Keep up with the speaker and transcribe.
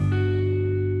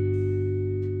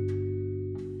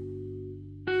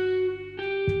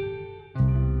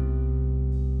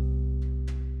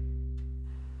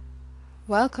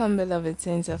Welcome, beloved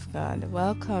saints of God.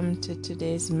 Welcome to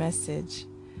today's message.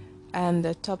 And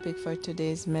the topic for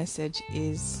today's message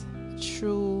is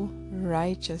true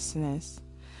righteousness.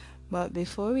 But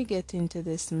before we get into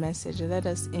this message, let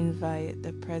us invite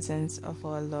the presence of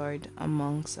our Lord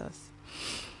amongst us.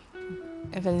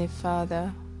 Heavenly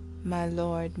Father, my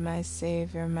Lord, my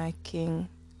Savior, my King,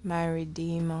 my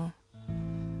Redeemer,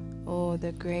 oh,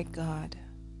 the great God,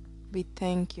 we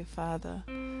thank you, Father,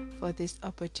 for this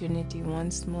opportunity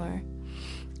once more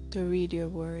to read your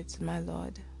words, my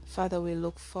Lord. Father, we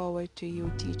look forward to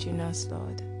you teaching us,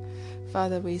 Lord.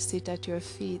 Father, we sit at your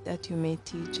feet that you may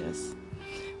teach us.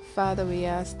 Father, we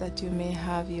ask that you may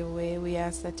have your way. We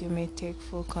ask that you may take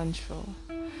full control.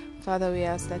 Father, we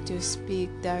ask that you speak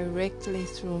directly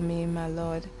through me, my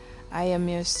Lord. I am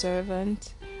your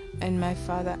servant, and my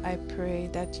Father, I pray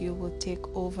that you will take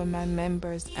over my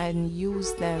members and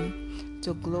use them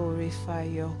to glorify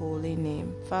your holy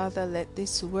name. Father, let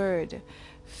this word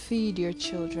feed your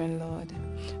children, Lord.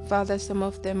 Father, some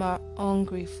of them are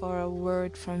hungry for a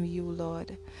word from you,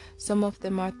 Lord. Some of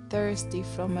them are thirsty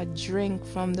from a drink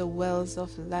from the wells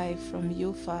of life from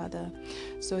you, Father.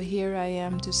 So here I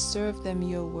am to serve them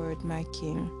your word, my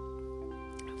King.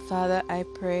 Father, I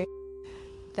pray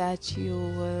that you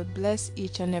will bless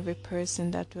each and every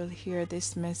person that will hear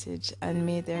this message, and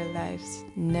may their lives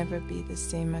never be the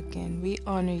same again. We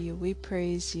honor you, we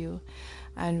praise you,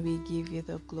 and we give you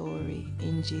the glory.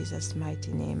 In Jesus'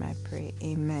 mighty name I pray.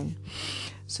 Amen.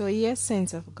 So yes,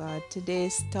 saints of God,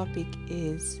 today's topic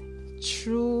is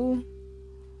true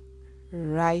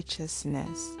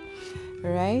righteousness,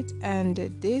 right? And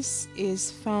this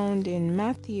is found in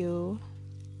Matthew.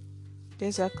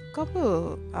 There's a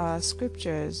couple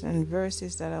scriptures and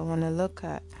verses that I want to look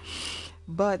at.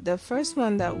 But the first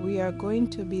one that we are going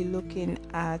to be looking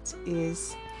at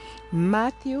is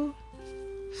Matthew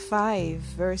 5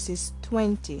 verses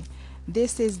 20.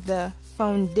 This is the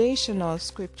foundational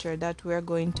scripture that we're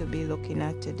going to be looking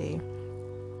at today.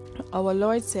 Our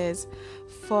Lord says,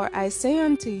 "For I say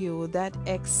unto you that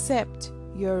except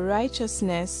your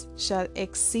righteousness shall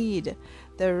exceed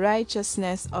the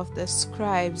righteousness of the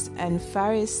scribes and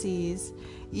Pharisees,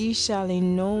 ye shall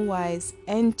in no wise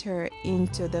enter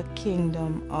into the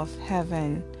kingdom of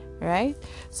heaven." Right?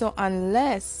 So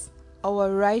unless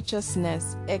our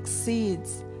righteousness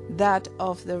exceeds that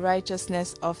of the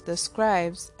righteousness of the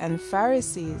scribes and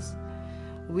Pharisees,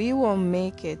 we won't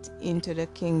make it into the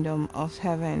kingdom of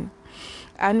heaven.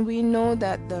 And we know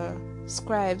that the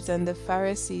scribes and the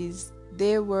Pharisees,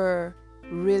 they were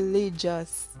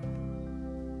religious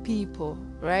people,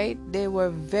 right? They were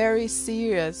very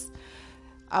serious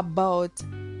about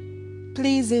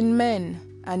pleasing men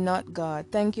and not God.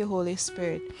 Thank you, Holy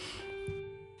Spirit.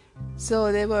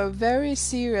 So they were very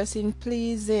serious in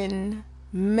pleasing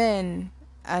men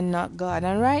and not God.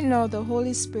 And right now the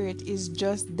Holy Spirit is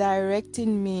just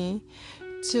directing me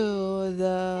to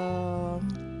the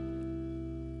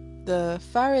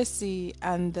Pharisee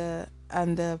and the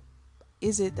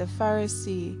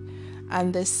Pharisee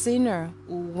and the sinner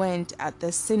who went at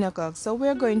the synagogue. So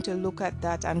we're going to look at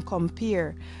that and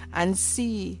compare and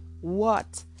see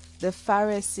what the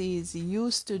Pharisees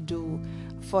used to do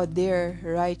for their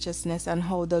righteousness and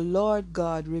how the Lord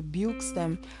God rebukes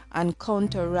them and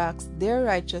counteracts their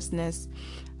righteousness,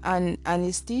 and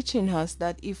is teaching us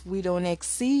that if we don't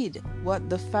exceed what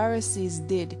the Pharisees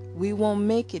did, we won't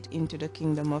make it into the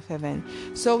kingdom of heaven.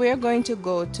 So we're going to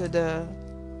go to the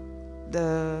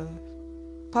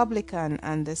publican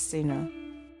and the sinner.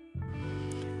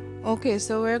 Okay,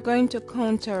 so we're going to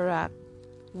counteract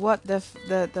what the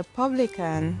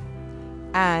publican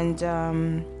and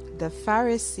the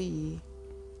Pharisee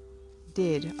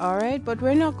did. All right, but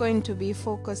we're not going to be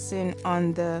focusing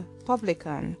on the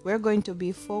publican. We're going to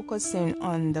be focusing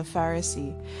on the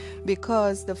Pharisee,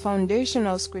 because the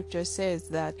foundational scripture says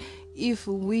that if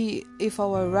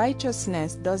our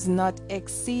righteousness does not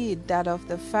exceed that of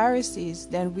the Pharisees,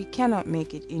 then we cannot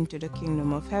make it into the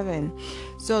kingdom of heaven.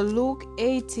 So Luke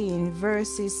 18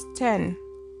 verses 10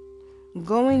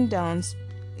 going down,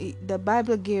 the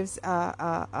Bible gives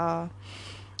an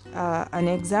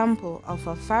example of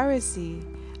a Pharisee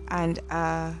and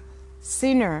a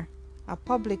sinner, a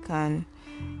publican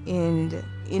in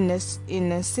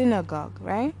a synagogue,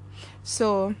 right?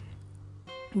 So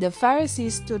the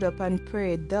Pharisee stood up and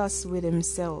prayed thus with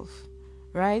himself,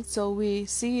 right? So we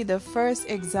see the first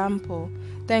example.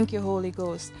 Thank you, Holy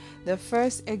Ghost. The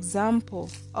first example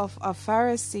of a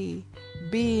Pharisee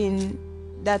being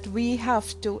that we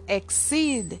have to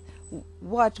exceed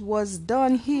what was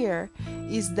done here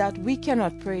is that we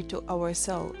cannot pray to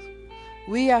ourselves.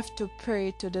 We have to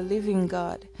pray to the living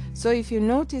God. So if you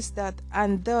notice that,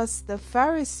 and thus the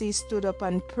Pharisee stood up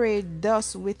and prayed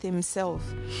thus with himself.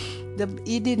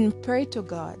 He didn't pray to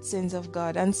God, saints of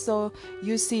God. And so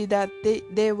you see that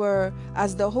they were,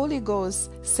 as the Holy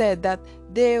Ghost said, that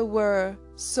they were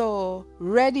so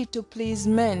ready to please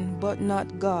men, but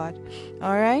not God.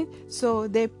 All right. So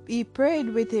he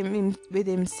prayed with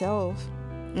himself,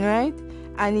 right?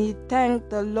 And he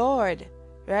thanked the Lord,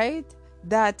 right,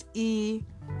 that he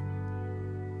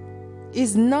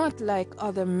is not like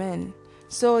other men.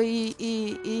 So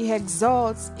he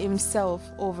exalts himself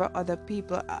over other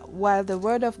people, while the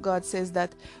Word of God says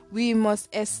that we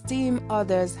must esteem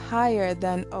others higher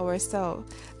than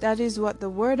ourselves. That is what the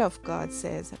Word of God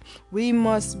says. We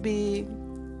must be,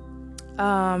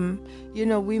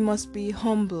 we must be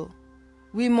humble.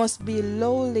 We must be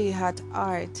lowly at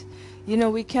heart.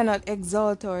 We cannot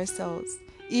exalt ourselves.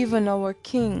 Even our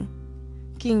King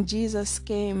Jesus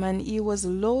came and he was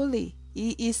lowly.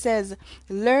 He says,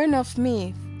 "Learn of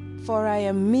me, for I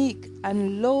am meek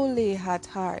and lowly at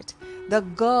heart." The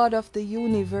God of the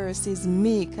universe is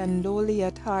meek and lowly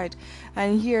at heart.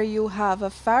 And here you have a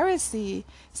Pharisee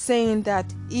saying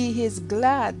that he is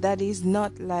glad that he's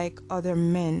not like other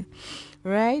men,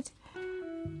 right?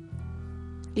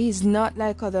 He's not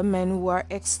like other men who are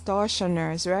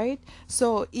extortioners, right?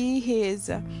 So he is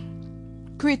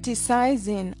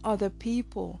criticizing other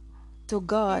people to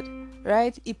God,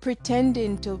 right? He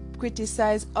pretending to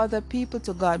criticize other people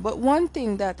to God. But one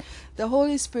thing that the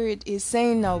Holy Spirit is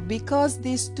saying now, because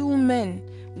these two men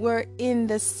were in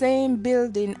the same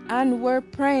building and were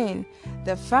praying,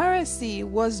 the Pharisee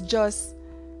was just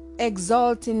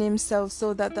exalting himself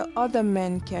so that the other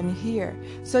men can hear.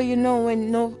 So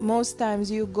most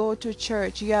times you go to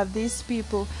church, you have these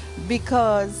people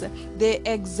because they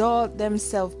exalt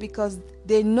themselves because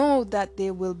they know that they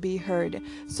will be heard.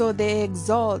 So they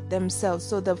exalt themselves.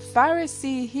 So the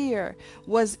Pharisee here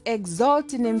was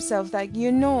exalting himself like,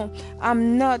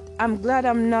 I'm glad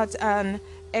I'm not an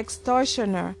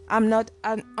extortioner. I'm not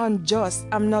an unjust.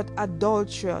 I'm not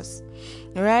adulterous.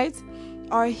 Right?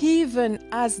 Or even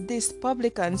as this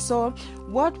publican. So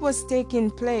what was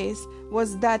taking place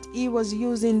was that he was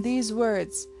using these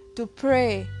words to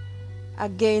pray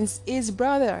against his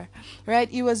brother, right?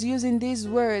 He was using these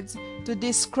words to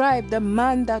describe the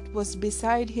man that was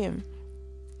beside him.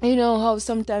 You know how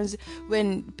sometimes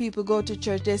when people go to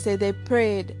church, they say they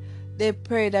prayed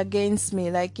against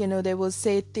me, like, they will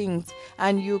say things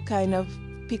and you kind of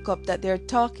pick up that they're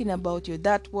talking about you.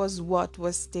 That was what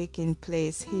was taking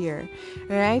place here,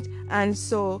 right? And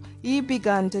so he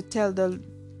began to tell the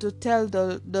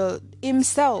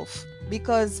himself,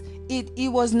 because he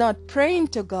was not praying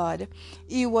to God,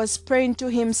 he was praying to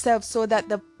himself so that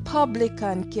the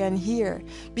publican can hear,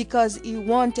 because he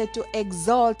wanted to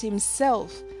exalt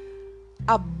himself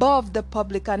above the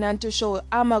publican and to show,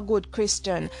 I'm a good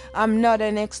Christian, I'm not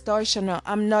an extortioner,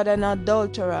 I'm not an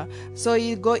adulterer. So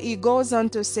he goes on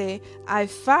to say, I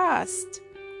fast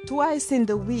twice in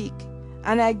the week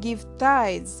and I give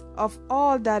tithes of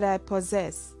all that I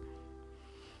possess.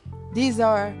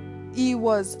 He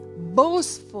was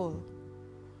boastful.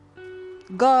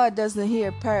 God doesn't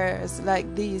hear prayers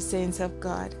like these, saints of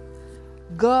God.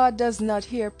 God does not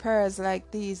hear prayers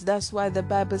like these. That's why the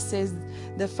Bible says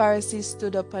the Pharisee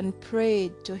stood up and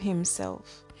prayed to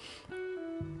himself.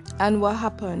 And what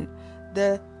happened?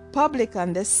 The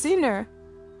publican, the sinner,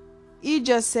 he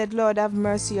just said, Lord, have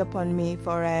mercy upon me,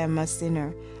 for I am a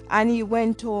sinner. And he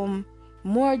went home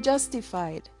more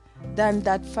justified than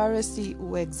that Pharisee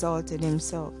who exalted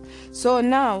himself. So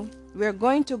now we're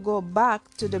going to go back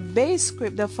to the base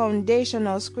script, the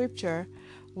foundational scripture,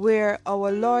 where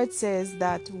our Lord says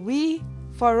that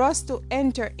for us to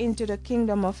enter into the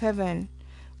kingdom of heaven,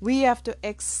 we have to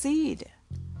exceed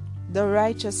the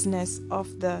righteousness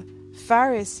of the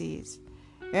Pharisees,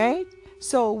 right?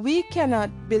 So we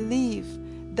cannot believe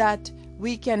that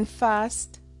we can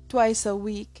fast twice a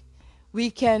week. We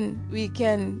can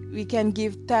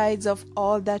give tithes of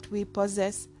all that we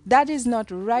possess. That is not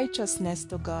righteousness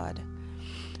to God.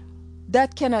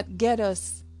 That cannot get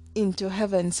us into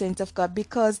heaven, saints of God,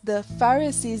 because the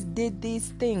Pharisees did these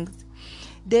things.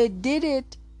 They did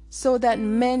it so that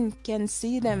men can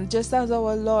see them, just as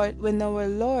our Lord, when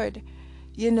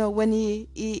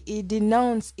he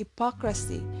denounced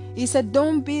hypocrisy, he said,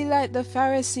 don't be like the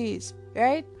Pharisees,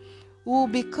 right? Who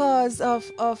because they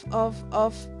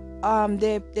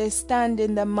stand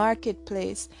in the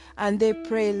marketplace and they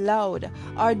pray loud.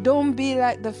 Or don't be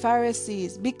like the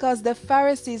Pharisees, because the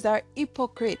Pharisees are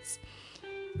hypocrites,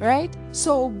 right?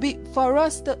 So for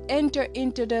us to enter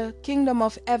into the kingdom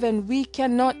of heaven, we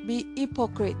cannot be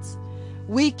hypocrites.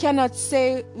 We cannot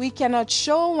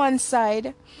show one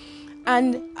side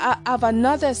and have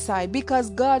another side,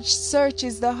 because God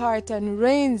searches the heart and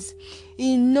reigns.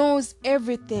 He knows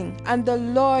everything, and the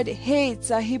Lord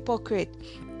hates a hypocrite.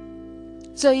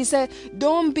 So he said,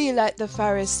 don't be like the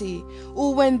Pharisee,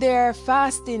 who when they are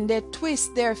fasting, they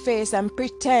twist their face and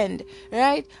pretend,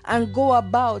 right? And go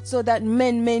about so that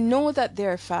men may know that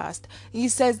they're fast. He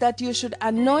says that you should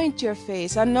anoint your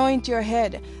face, anoint your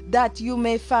head, that you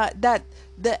may that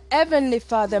the heavenly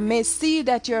Father may see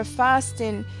that you're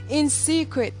fasting in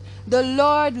secret. The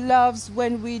Lord loves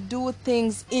when we do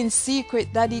things in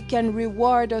secret, that he can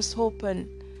reward us open,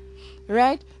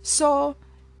 right? So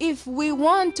if we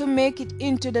want to make it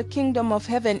into the kingdom of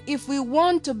heaven, if we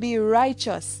want to be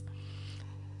righteous,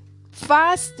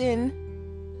 fasting,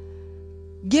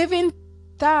 giving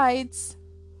tithes,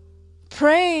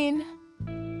 praying,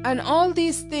 and all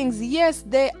these things, yes,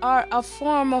 they are a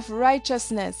form of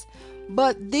righteousness,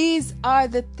 but these are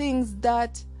the things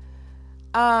that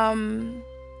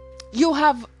you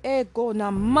have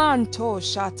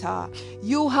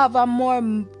a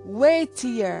more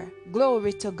weightier,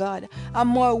 glory to God, a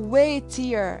more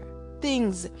weightier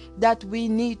things that we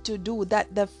need to do,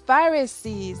 that the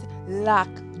Pharisees lack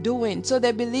doing. So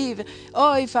they believe,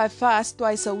 oh, if I fast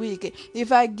twice a week,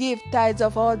 if I give tithes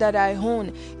of all that I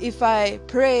own, if I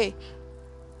pray,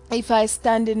 if I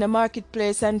stand in the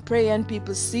marketplace and pray and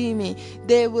people see me,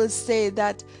 they will say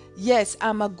that, yes,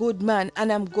 I'm a good man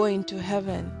and I'm going to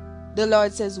heaven. The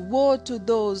Lord says, woe to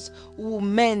those who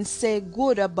men say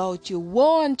good about you.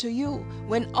 Woe unto you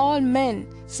when all men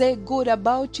say good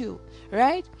about you,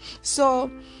 right?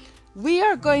 So we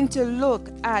are going to look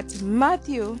at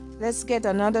Matthew. Let's get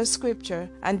another scripture,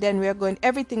 and then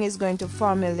everything is going to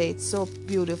formulate so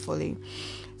beautifully.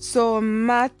 So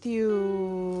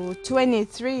Matthew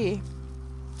 23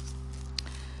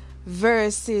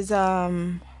 verses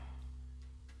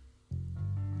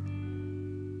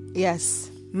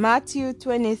Matthew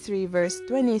 23 verse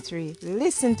 23.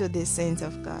 Listen to this, saints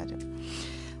of God.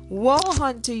 Woe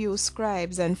unto you,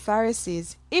 scribes and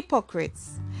Pharisees,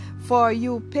 hypocrites, for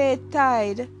you pay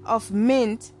tithe of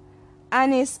mint,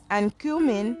 anise, and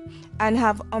cumin, and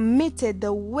have omitted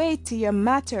the weightier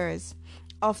matters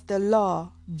of the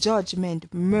law, judgment,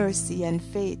 mercy, and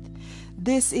faith.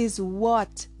 This is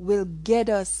what will get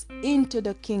us into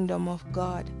the kingdom of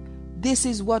God. This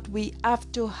is what we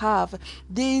have to have.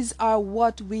 These are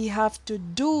what we have to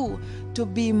do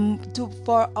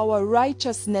for our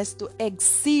righteousness to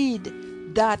exceed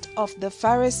that of the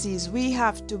Pharisees. We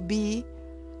have to be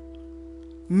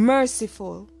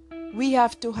merciful. We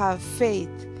have to have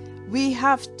faith. We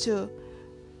have to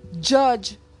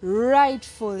judge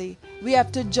rightfully. We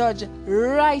have to judge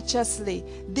righteously.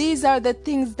 These are the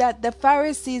things that the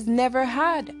Pharisees never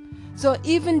had. So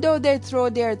even though they throw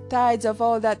their tithes of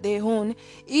all that they own,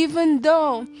 even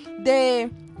though they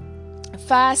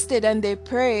fasted and they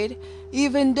prayed,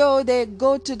 even though they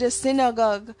go to the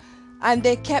synagogue and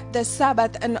they kept the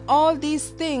Sabbath and all these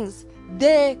things,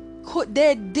 they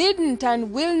didn't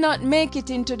and will not make it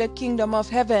into the kingdom of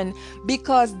heaven,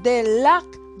 because they lack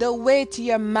the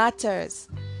weightier matters.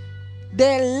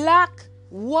 They lack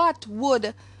what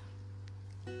would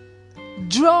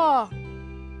draw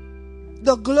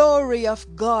the glory of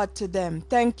God to them.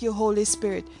 Thank you, Holy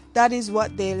Spirit. That is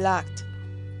what they lacked.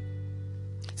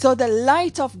 So the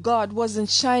light of God wasn't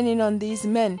shining on these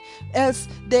men, else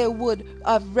they would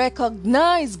have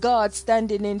recognized God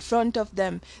standing in front of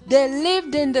them. They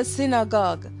lived in the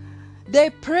synagogue.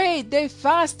 They prayed, they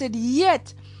fasted,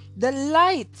 yet the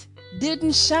light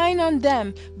didn't shine on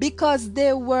them because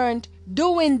they weren't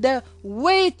doing the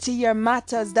weightier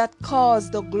matters that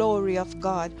cause the glory of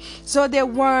God. So they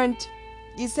weren't,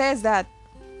 he says that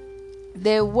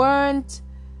they weren't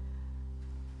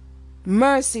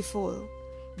merciful.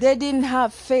 They didn't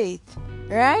have faith,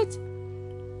 right?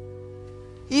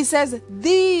 He says,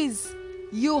 these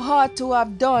you ought to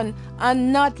have done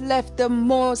and not left the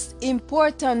most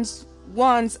important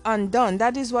ones undone.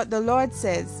 That is what the Lord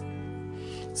says.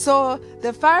 So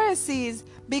the Pharisees,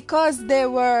 because they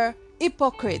were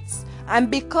hypocrites, and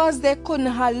because they couldn't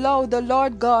allow the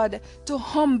Lord God to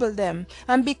humble them,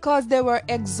 and because they were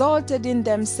exalted in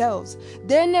themselves,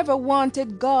 they never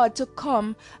wanted God to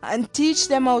come and teach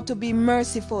them how to be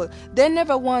merciful. They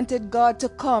never wanted God to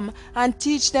come and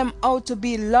teach them how to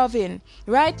be loving,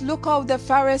 right? Look how the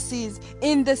Pharisees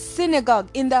in the synagogue,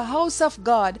 in the house of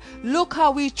God, look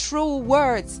how he threw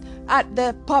words at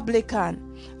the publican.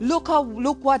 Look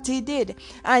what he did.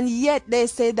 And yet they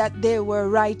say that they were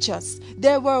righteous.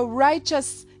 They were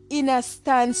righteous in a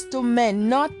stance to men,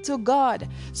 not to God.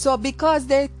 So because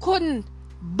they couldn't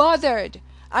bothered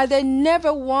or they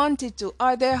never wanted to,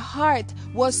 or their heart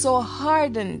was so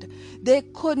hardened. They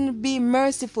couldn't be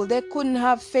merciful. They couldn't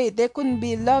have faith. They couldn't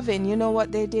be loving. You know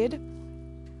what they did?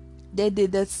 They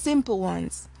did the simple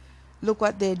ones. Look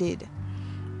what they did.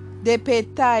 They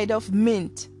paid tithe of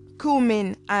mint,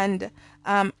 cumin, and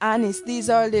anise. These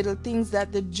are little things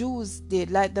that the Jews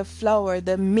did, like the flour,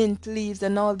 the mint leaves,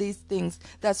 and all these things.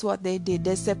 That's what they did.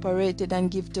 They separated and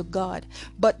give to God.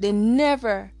 But they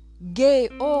never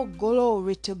gave, oh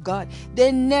glory to God,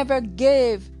 they never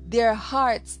gave their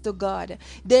hearts to God.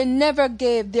 They never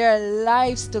gave their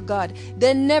lives to God.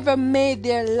 They never made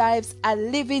their lives a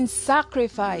living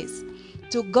sacrifice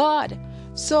to God.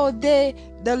 So the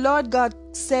Lord God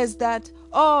says that,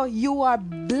 oh, you are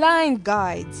blind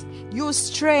guides. You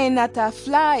strain at a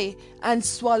fly and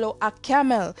swallow a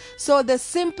camel. So the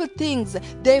simple things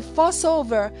they fuss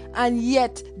over, and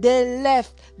yet they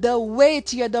left the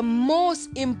weightier, the most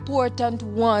important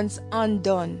ones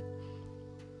undone.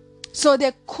 So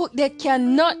they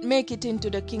cannot make it into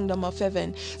the kingdom of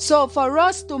heaven. So for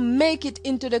us to make it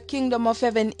into the kingdom of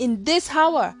heaven in this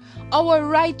hour, our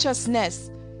righteousness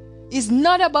is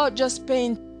not about just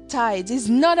paying tithes. It's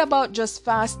not about just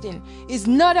fasting. It's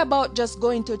not about just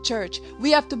going to church.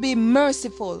 We have to be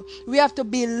merciful. We have to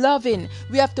be loving.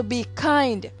 We have to be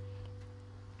kind.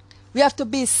 We have to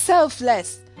be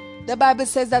selfless. The Bible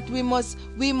says that we must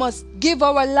give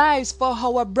our lives for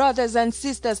our brothers and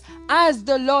sisters as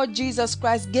the Lord Jesus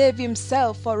Christ gave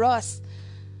himself for us.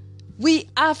 We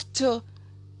have to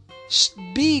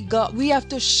be God. We have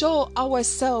to show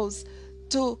ourselves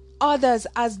to others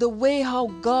as the way how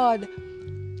God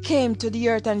came to the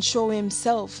earth and show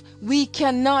himself. We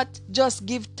cannot just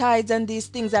give tithes and these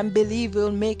things and believe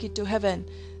we'll make it to heaven.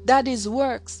 That is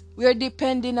works. We are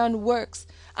depending on works.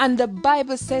 And the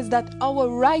Bible says that our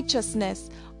righteousness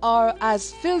are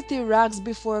as filthy rags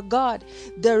before God.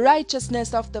 The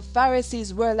righteousness of the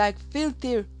Pharisees were like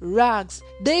filthy rags.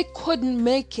 They couldn't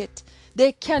make it.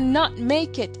 They cannot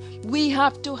make it. We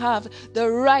have to have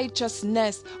the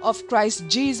righteousness of Christ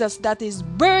Jesus that is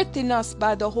birthed in us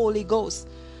by the Holy Ghost.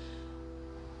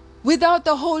 Without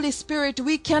the Holy Spirit,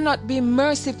 we cannot be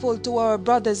merciful to our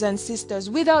brothers and sisters.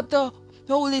 Without the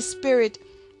Holy Spirit,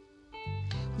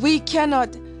 we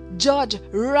cannot judge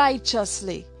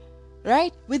righteously,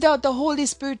 right? Without the Holy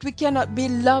Spirit, we cannot be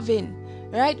loving,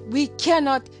 right? We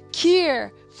cannot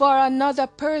care for another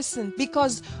person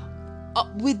because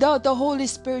without the Holy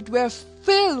Spirit, we're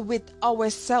filled with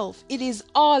ourselves. It is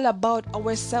all about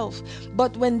ourselves.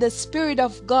 But when the Spirit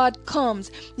of God comes,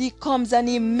 he comes and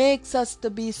he makes us to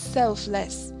be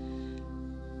selfless.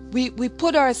 We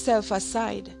put ourselves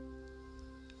aside.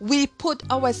 We put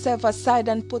ourselves aside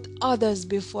and put others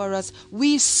before us.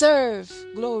 We serve,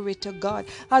 glory to God.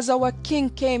 As our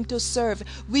King came to serve,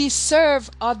 we serve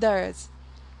others.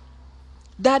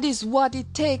 That is what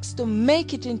it takes to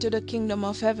make it into the kingdom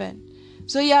of heaven.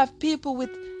 So you have people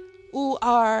who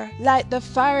are like the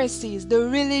Pharisees, the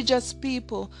religious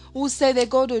people who say they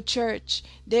go to church,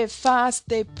 they fast,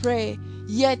 they pray.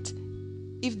 Yet,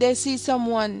 if they see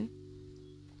someone,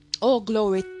 oh,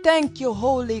 glory. Thank you,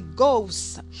 Holy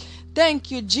Ghost.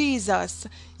 Thank you, Jesus.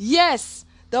 Yes,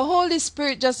 the Holy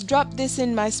Spirit just dropped this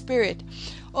in my spirit.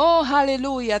 Oh,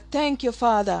 hallelujah. Thank you,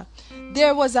 Father.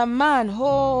 There was a man.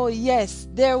 Oh, yes.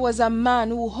 There was a man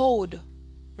who hoed.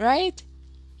 Right?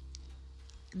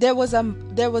 There was a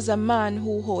man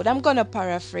who hoed. I'm going to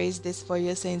paraphrase this for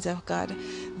you, saints of God.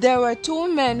 There were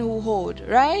two men who hoed.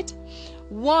 Right?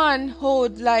 One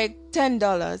hoed like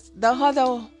 $10. The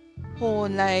other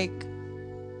hoed like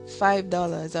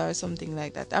 $5 or something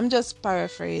like that. I'm just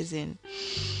paraphrasing,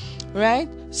 right?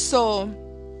 So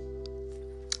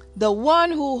the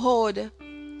one who owed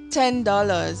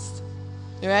 $10,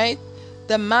 right?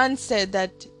 The man said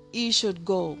that he should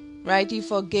go, right? He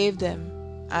forgave them,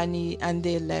 and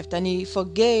they left, and he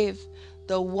forgave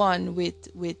the one with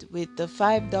the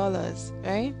 $5,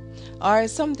 right? Or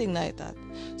something like that.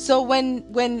 So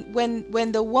when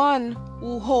the one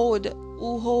who owed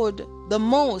the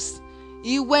most,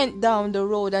 he went down the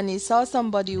road and he saw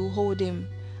somebody who owed him,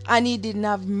 and he didn't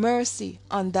have mercy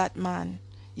on that man.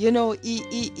 You know,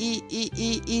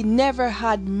 he never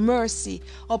had mercy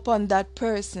upon that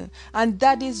person. And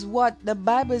that is what the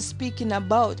Bible is speaking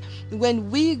about.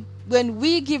 When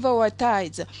we give our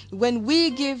tithes, when we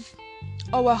give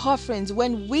our offerings,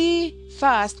 when we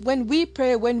fast, when we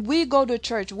pray, when we go to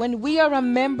church, when we are a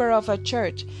member of a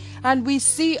church, and we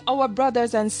see our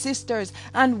brothers and sisters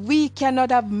and we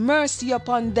cannot have mercy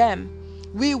upon them,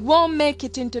 we won't make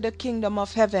it into the kingdom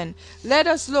of heaven. Let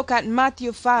us look at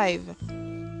Matthew 5,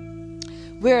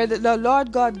 where the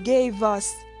Lord God gave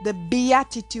us the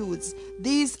Beatitudes.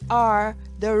 These are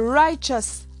the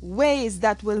righteous ways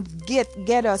that will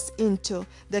get us into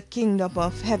the kingdom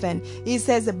of heaven. He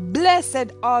says,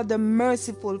 blessed are the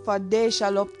merciful, for they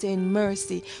shall obtain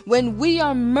mercy. When we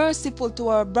are merciful to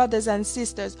our brothers and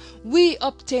sisters, we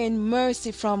obtain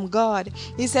mercy from God.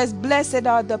 He says, blessed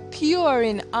are the pure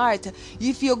in heart.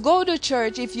 If you go to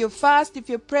church, if you fast, if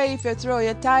you pray, if you throw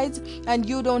your tithes, and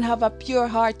you don't have a pure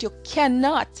heart, you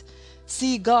cannot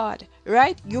see God,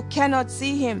 right? You cannot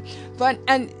see him.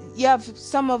 And you have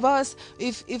some of us,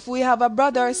 if we have a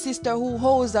brother or sister who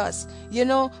holds us,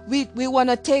 we want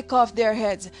to take off their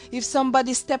heads. If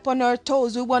somebody step on our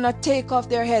toes, we want to take off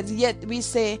their heads. Yet we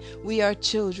say we are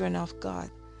children of God.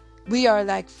 We are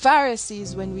like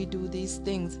Pharisees when we do these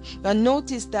things. And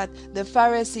notice that the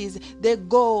Pharisees, they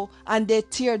go and they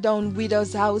tear down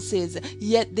widows' houses,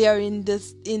 yet they are in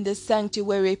the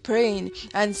sanctuary praying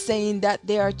and saying that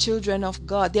they are children of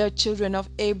God, they are children of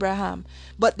Abraham,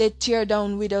 but they tear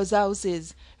down widows'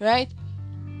 houses, right?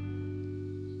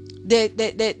 They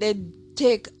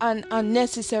take an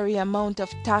unnecessary amount of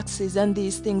taxes and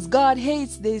these things. God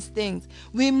hates these things.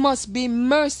 We must be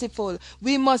merciful.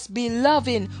 We must be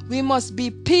loving. We must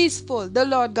be peaceful. The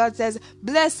Lord God says,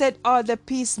 blessed are the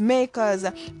peacemakers,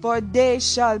 for they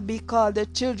shall be called the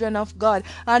children of God.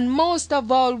 And most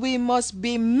of all, we must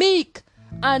be meek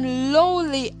and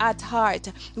lowly at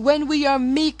heart. When we are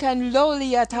meek and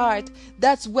lowly at heart,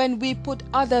 that's when we put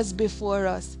others before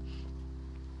us.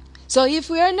 So if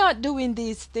we are not doing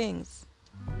these things,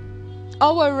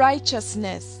 our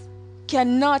righteousness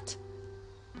cannot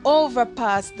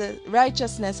overpass the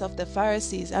righteousness of the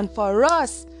Pharisees. And for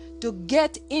us to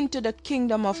get into the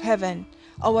kingdom of heaven,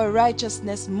 our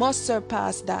righteousness must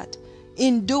surpass that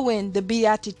in doing the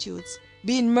Beatitudes,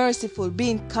 being merciful,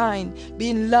 being kind,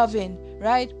 being loving,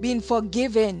 right? Being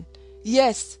forgiving.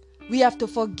 Yes, we have to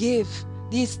forgive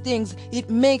these things.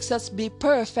 It makes us be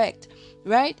perfect.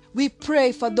 Right? We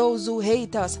pray for those who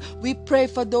hate us. We pray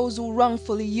for those who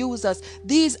wrongfully use us.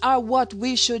 These are what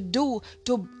we should do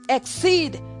to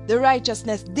exceed the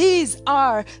righteousness. These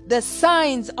are the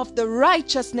signs of the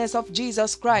righteousness of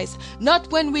Jesus Christ.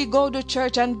 Not when we go to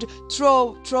church and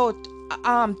throw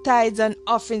tithes and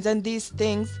offerings and these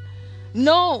things.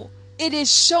 No, it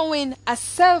is showing a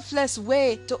selfless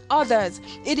way to others.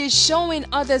 It is showing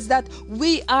others that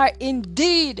we are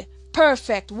indeed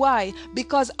perfect. Why?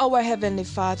 Because our Heavenly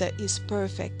Father is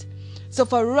perfect. So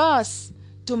for us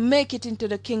to make it into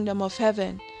the kingdom of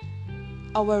heaven,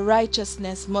 our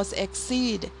righteousness must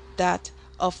exceed that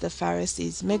of the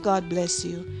Pharisees. May God bless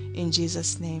you in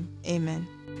Jesus' name. Amen.